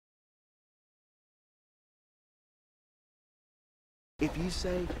If you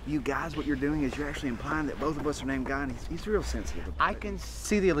say you guys, what you're doing is you're actually implying that both of us are named Guy, and he's real sensitive about I can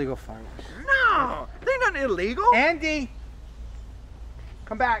see the illegal fireworks. No, they're not illegal. Andy,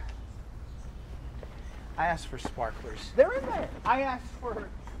 come back. I asked for sparklers. They're in there. I asked for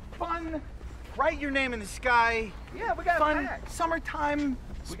fun. Write your name in the sky. Yeah, we got fun. pack. Summertime.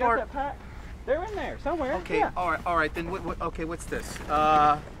 We got that pack. They're in there somewhere. Okay. Yeah. All right. Then okay. What's this?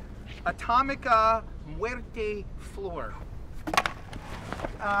 Atomica Muerte Floor.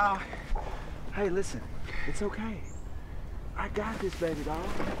 Hey, listen, it's okay. I got this, baby doll.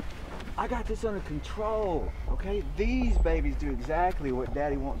 I got this under control, okay? These babies do exactly what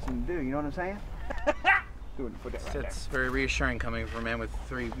Daddy wants them to do. You know what I'm saying? Put that right there. That's very reassuring coming from a man with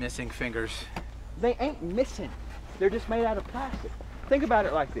 3 missing fingers. They ain't missing. They're just made out of plastic. Think about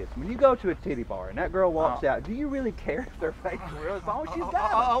it like this. When you go to a titty bar and that girl walks out, do you really care if they're fake or real as long as she's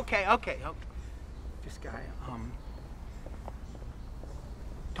got them? Okay. Just Guy,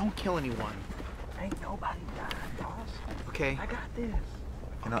 don't kill anyone. Ain't nobody died, boss. Okay. I got this.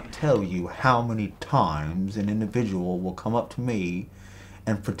 I cannot tell you how many times an individual will come up to me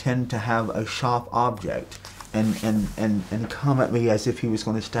and pretend to have a sharp object and come at me as if he was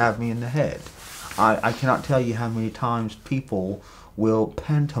going to stab me in the head. I cannot tell you how many times people will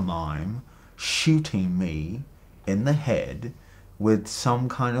pantomime shooting me in the head with some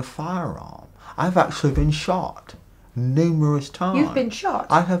kind of firearm. I've actually been shot numerous times. You've been shot?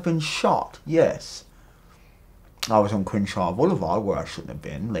 I have been shot, yes. I was on Crenshaw Boulevard where I shouldn't have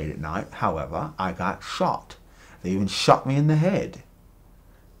been late at night. However, I got shot. They even shot me in the head.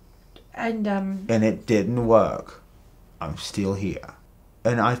 And it didn't work. I'm still here.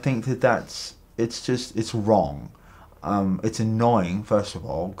 And I think it's wrong. It's annoying, first of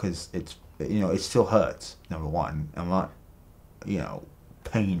all, because it still hurts, number one. I'm not,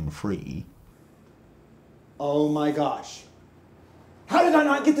 pain-free. Oh my gosh. How did I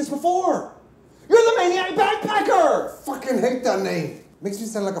not get this before? You're the maniac backpacker! Fucking hate that name. Makes me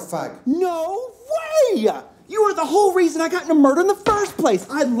sound like a fag. No way! You were the whole reason I got into murder in the first place.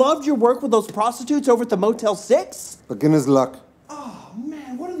 I loved your work with those prostitutes over at the Motel 6. Beginner's luck. Oh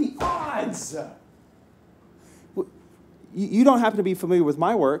man, what are the odds? You don't happen to be familiar with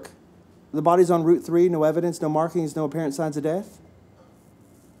my work. The body's on Route 3, no evidence, no markings, no apparent signs of death?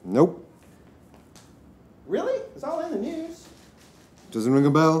 Nope. Really? It's all in the news. Doesn't ring a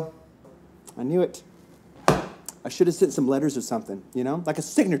bell. I knew it. I should have sent some letters or something, like a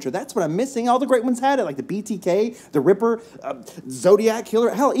signature. That's what I'm missing. All the great ones had it, like the BTK, the Ripper, Zodiac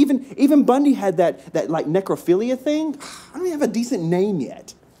Killer. Hell, even Bundy had that like necrophilia thing. I don't even have a decent name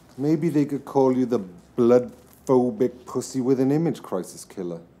yet. Maybe they could call you the blood-phobic pussy with an image crisis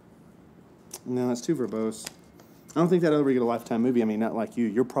killer. No, that's too verbose. I don't think that'll ever get a Lifetime movie. I mean, not like you.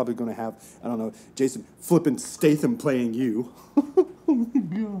 You're probably going to have, I don't know, Jason flippin' Statham playing you. Oh, my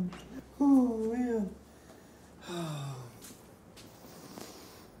God. Oh, man.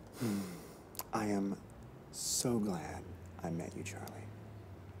 I am so glad I met you, Charlie.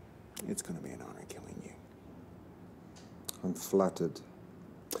 It's going to be an honor killing you. I'm flattered.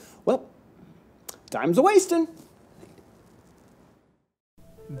 Well, time's a-wasting.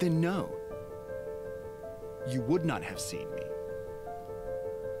 Then no. You would not have seen me.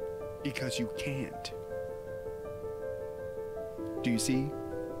 Because you can't. Do you see?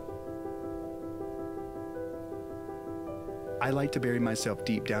 I like to bury myself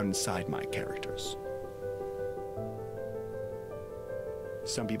deep down inside my characters.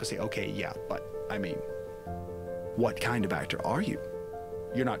 Some people say, okay, yeah, but I mean, what kind of actor are you?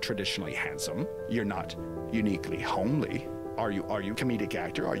 You're not traditionally handsome. You're not uniquely homely. Are you a comedic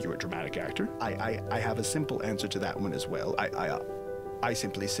actor? Are you a dramatic actor? I have a simple answer to that one as well. I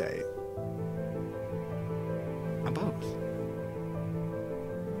simply say, I'm both.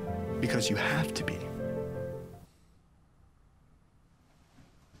 Because you have to be.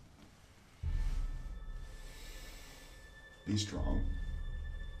 Be strong.